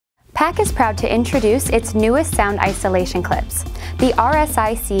PAC is proud to introduce its newest sound isolation clips, the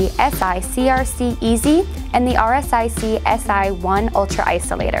RSIC-SI-FF and the RSIC-SI-1 Ultra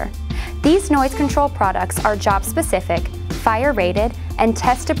Isolator. These noise control products are job-specific, fire-rated, and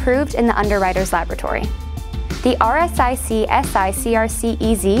test-approved in the underwriter's laboratory. The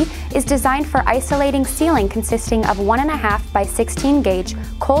RSIC-SI-CRC-EZ is designed for isolating ceiling consisting of 1.5 by 16 gauge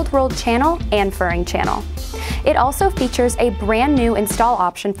cold-rolled channel and furring channel. It also features a brand new install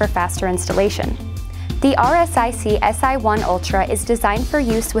option for faster installation. The RSIC-SI-1 Ultra is designed for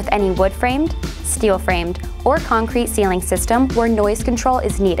use with any wood-framed, steel-framed, or concrete ceiling system where noise control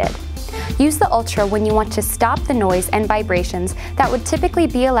is needed. Use the Ultra when you want to stop the noise and vibrations that would typically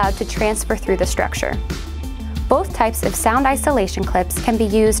be allowed to transfer through the structure. Both types of sound isolation clips can be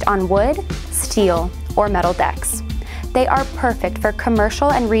used on wood, steel, or metal decks. They are perfect for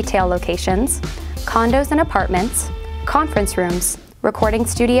commercial and retail locations, condos and apartments, conference rooms, recording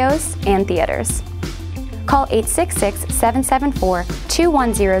studios, and theaters. Call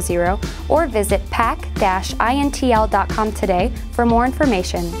 866-774-2100 or visit pac-intl.com today for more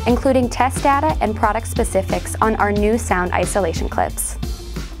information, including test data and product specifics on our new sound isolation clips.